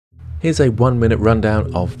Here's a 1-minute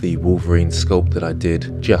rundown of the Wolverine sculpt that I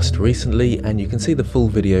did just recently, and you can see the full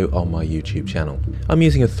video on my YouTube channel. I'm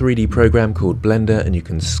using a 3D program called Blender, and you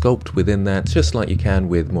can sculpt within that just like you can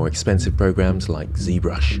with more expensive programs like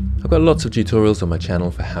ZBrush. I've got lots of tutorials on my channel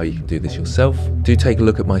for how you can do this yourself. Do take a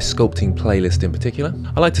look at my sculpting playlist in particular.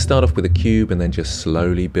 I like to start off with a cube and then just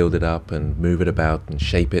slowly build it up and move it about and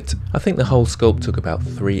shape it. I think the whole sculpt took about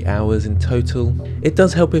 3 hours in total. It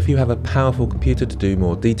does help if you have a powerful computer to do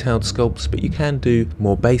more detailed sculpts, but you can do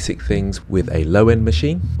more basic things with a low-end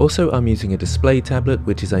machine. Also, I'm using a display tablet,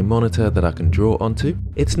 which is a monitor that I can draw onto.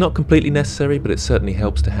 It's not completely necessary, but it certainly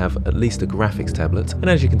helps to have at least a graphics tablet. And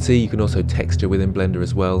as you can see, you can also texture within Blender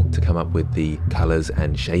as well to come up with the colors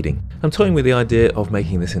and shading. I'm toying with the idea of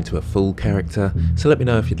making this into a full character, so let me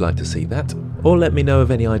know if you'd like to see that, or let me know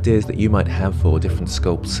of any ideas that you might have for different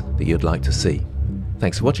sculpts that you'd like to see.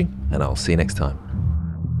 Thanks for watching, and I'll see you next time.